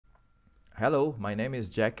Hello, my name is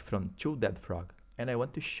Jack from Two Dead Frog, and I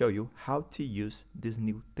want to show you how to use this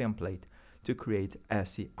new template to create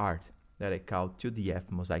ASCII art that I call 2DF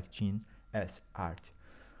Mosaic Gene as art.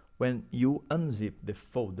 When you unzip the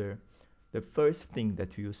folder, the first thing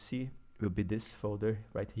that you see will be this folder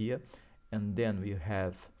right here, and then we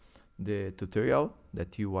have the tutorial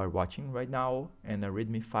that you are watching right now and a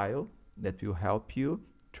README file that will help you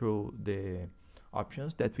through the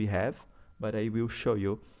options that we have, but I will show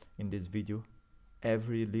you in this video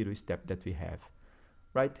every little step that we have.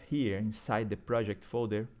 Right here inside the project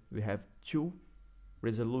folder we have two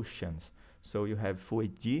resolutions, so you have Full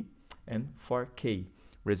HD and 4K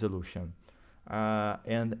resolution,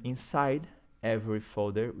 and inside every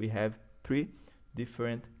folder we have three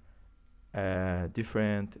different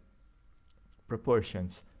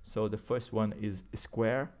proportions. So the first one is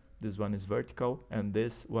square, this one is vertical, and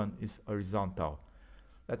this one is horizontal.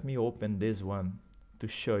 Let me open this one to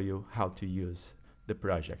show you how to use the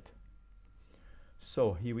project.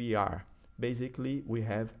 So here we are. Basically we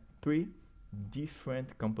have three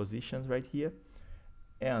different compositions right here,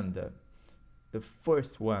 and the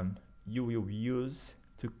first one you will use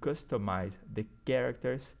to customize the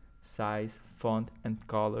characters, size, font and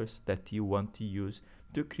colors that you want to use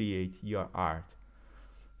to create your art.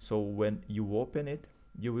 So when you open it,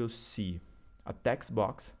 you will see a text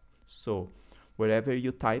box, so whatever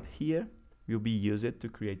you type here will be used to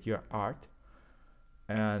create your art,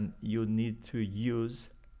 and you need to use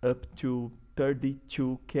up to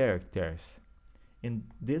 32 characters. In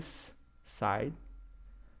this side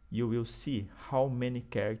you will see how many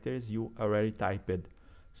characters you already typed,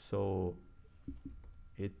 so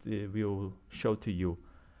it will show to you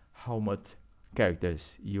how much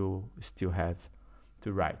characters you still have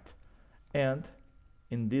to write. And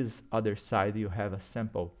in this other side you have a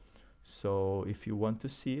sample, so if you want to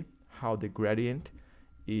see how the gradient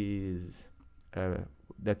is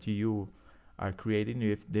that you are creating,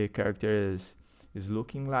 if the character is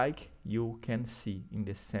looking like, you can see in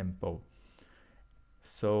the sample.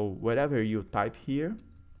 So whatever you type here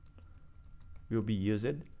will be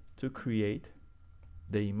used to create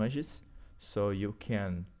the images, so you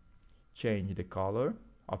can change the color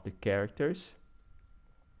of the characters,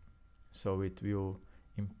 so it will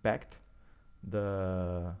impact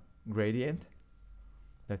the gradient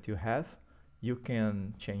that you have. You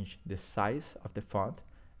can change the size of the font,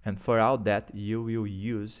 and for all that you will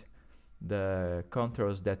use the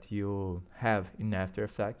controls that you have in After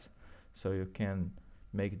Effects, so you can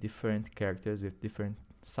make different characters with different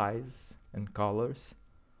size and colors,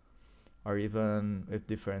 or even with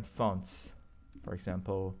different fonts. For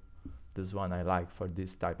example, this one I like for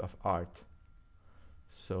this type of art.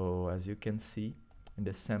 So as you can see in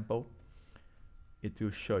the sample, it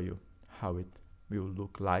will show you how it will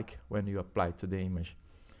look like when you apply to the image.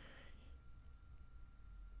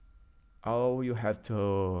 All you have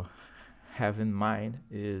to have in mind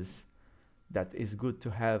is that it's good to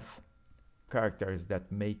have characters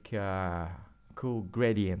that make a cool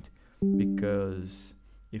gradient, because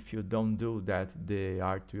if you don't do that, the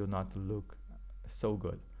art will not look so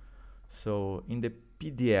good. So in the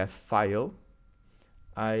PDF file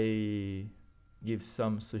I give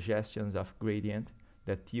some suggestions of gradient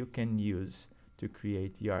that you can use to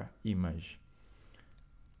create your image.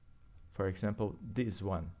 For example, this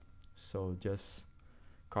one. So just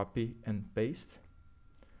copy and paste.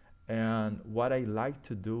 And what I like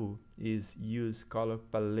to do is use color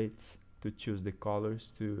palettes to choose the colors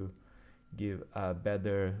to give a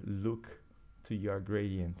better look to your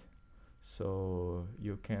gradient. So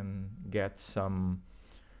you can get some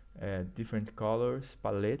different colors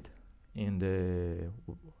palette in the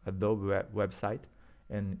Adobe website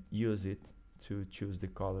and use it to choose the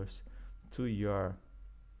colors to your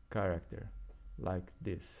character, like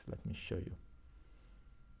this. Let me show you.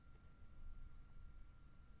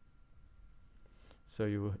 So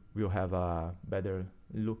you will have a better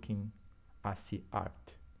looking ASCII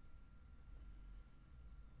art.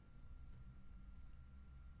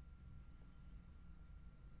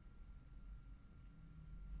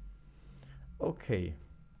 Okay,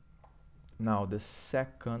 now the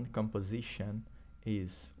second composition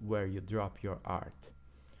is where you drop your art.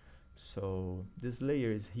 So this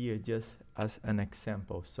layer is here just as an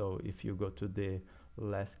example. So if you go to the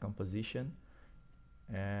last composition,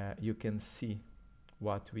 you can see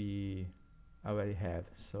what we already have.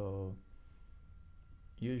 So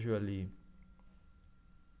usually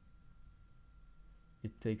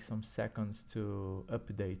it takes some seconds to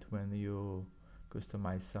update when you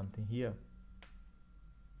customize something here.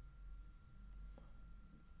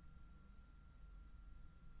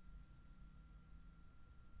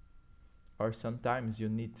 or sometimes you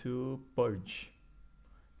need to purge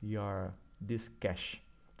your disk cache.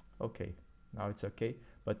 Okay, now it's okay.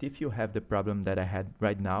 But if you have the problem that I had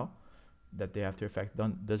right now, that the After Effects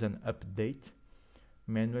doesn't update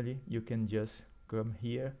manually, you can just come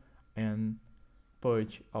here and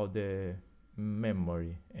purge all the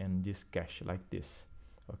memory and this cache like this.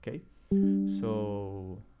 Okay,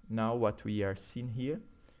 so now what we are seeing here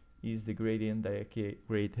is the gradient that I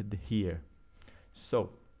created here. So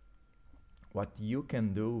what you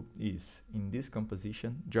can do is, in this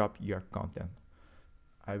composition, drop your content.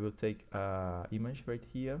 I will take an image right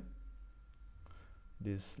here,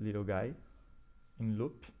 this little guy in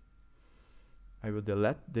loop. I will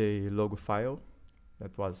delete the logo file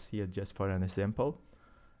that was here just for an example.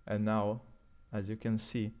 And now, as you can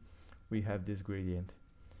see, we have this gradient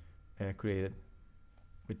created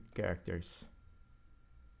with characters.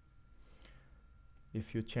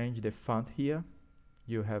 If you change the font here,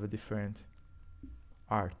 you have a different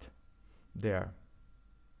art there.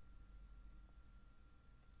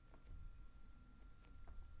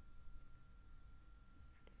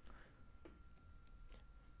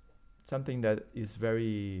 Something that is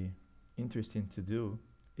very interesting to do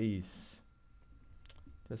is,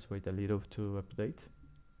 just wait a little to update,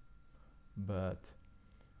 but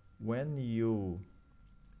when you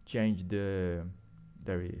change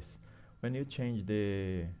when you change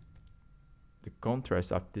the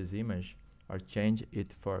contrast of this image, or change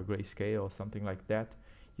it for grayscale or something like that,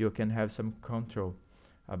 you can have some control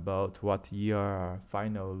about what your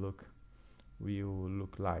final look will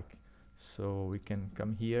look like. So we can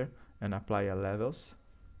come here and apply a levels,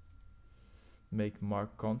 make more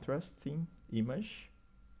contrasting image,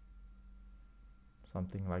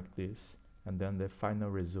 something like this, and then the final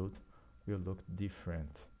result will look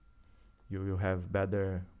different. You will have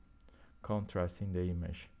better contrast in the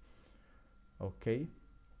image. Okay,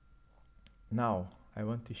 now I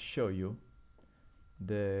want to show you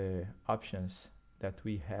the options that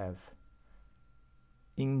we have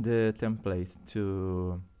in the template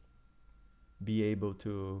to be able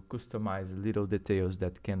to customize little details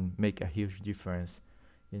that can make a huge difference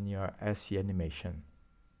in your ASCII animation.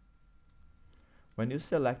 When you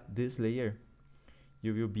select this layer,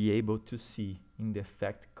 you will be able to see in the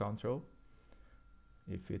effect control.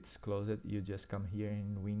 If it's closed, you just come here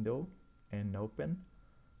in window and open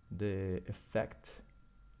the effect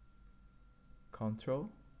control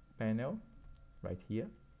panel right here.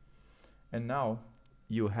 And now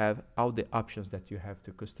you have all the options that you have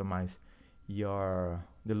to customize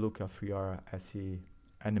the look of your ASCII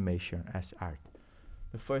animation as art.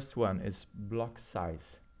 The first one is block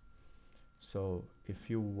size. So if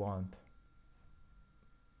you want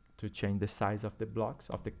to change the size of the blocks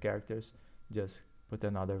of the characters, just put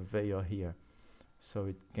another veil here, so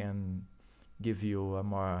it can give you a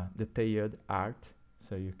more detailed art.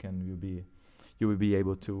 So you will be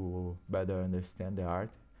able to better understand the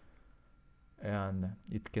art, and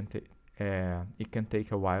it can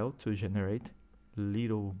take a while to generate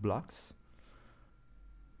little blocks,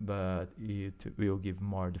 but it will give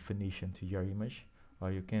more definition to your image.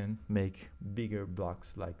 Or you can make bigger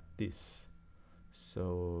blocks like this.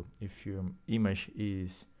 So if your image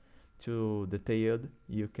is too detailed,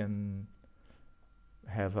 you can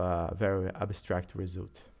have a very abstract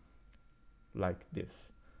result like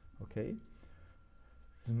this. Okay,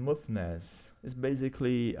 smoothness is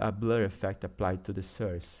basically a blur effect applied to the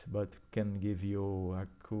source, but can give you a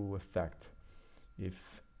cool effect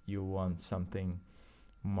if you want something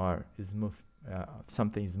more smooth,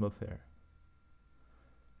 something smoother.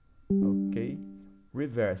 Okay,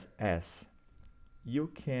 reverse S. You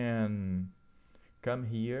can come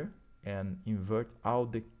here and invert all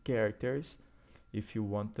the characters if you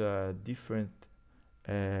want a different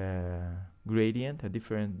gradient, a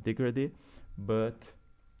different degradé, but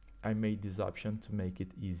I made this option to make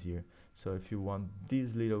it easier. So if you want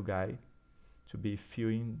this little guy to be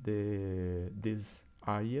filling these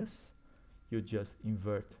areas, you just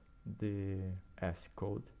invert the ASCII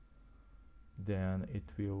code. Then it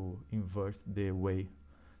will invert the way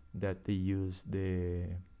that they use the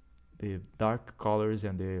dark colors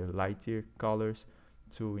and the lighter colors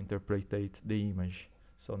to interpret the image.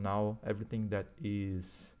 So now everything that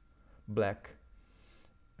is black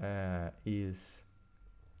is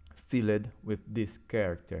filled with this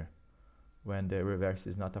character. When the reverse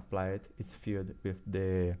is not applied, it's filled with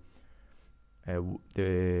the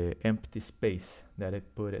empty space that I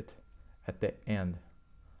put it at the end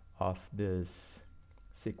of this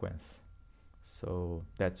sequence. So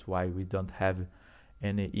that's why we don't have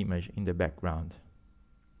any image in the background.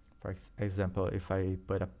 For example, if I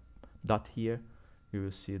put a dot here, you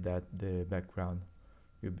will see that the background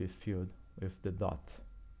will be filled with the dot.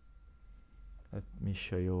 Let me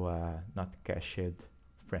show you a not cached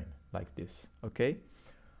frame like this, okay?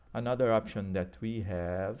 Another option that we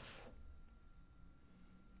have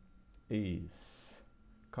is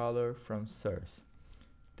color from source.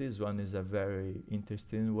 This one is a very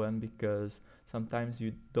interesting one because sometimes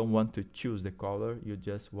you don't want to choose the color, you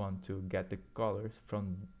just want to get the colors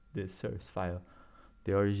from the source file,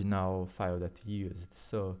 the original file that you used.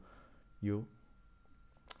 So you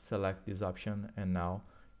select this option and now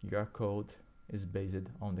your code is based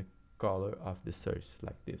on the color of the source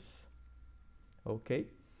like this. Okay,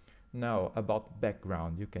 now about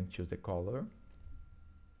background, you can choose the color.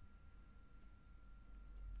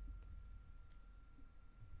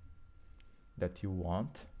 That you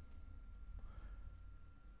want.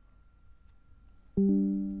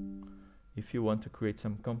 If you want to create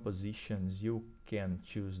some compositions, you can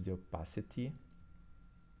choose the opacity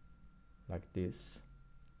like this.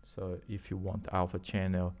 So if you want alpha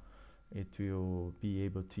channel, it will be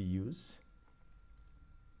able to use.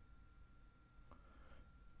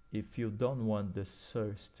 If you don't want the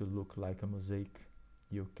source to look like a mosaic,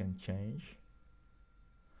 you can change.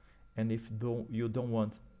 And if you don't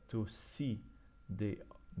want to see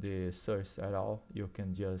the source at all, you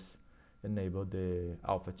can just enable the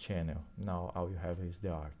alpha channel. Now all you have is the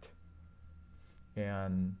art.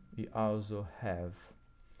 And we also have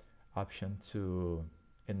option to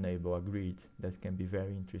enable a grid that can be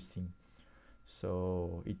very interesting.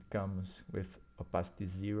 So it comes with opacity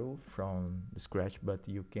 0 from the scratch, but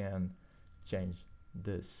you can change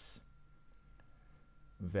this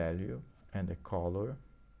value and the color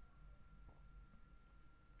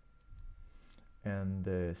and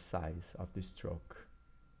the size of the stroke.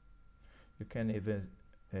 You can even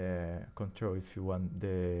control if you want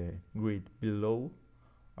the grid below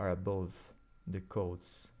or above the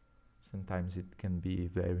codes. Sometimes it can be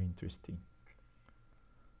very interesting.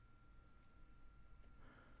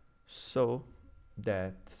 So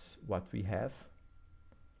that's what we have.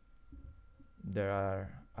 There are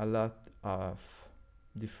a lot of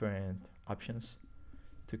different options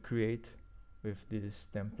to create with this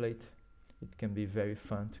template. It can be very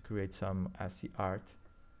fun to create some ASCII art,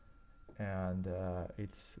 and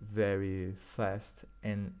it's very fast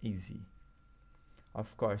and easy.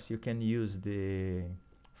 Of course, you can use the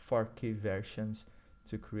 4K versions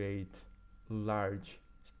to create large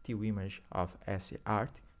still image of ASCII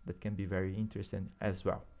art that can be very interesting as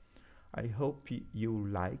well. I hope you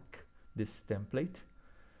like this template.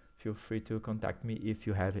 Feel free to contact me if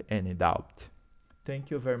you have any doubt. Thank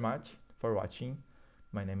you very much for watching.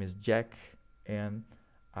 My name is Jack, and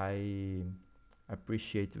I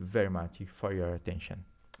appreciate very much for your attention.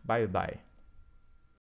 Bye bye.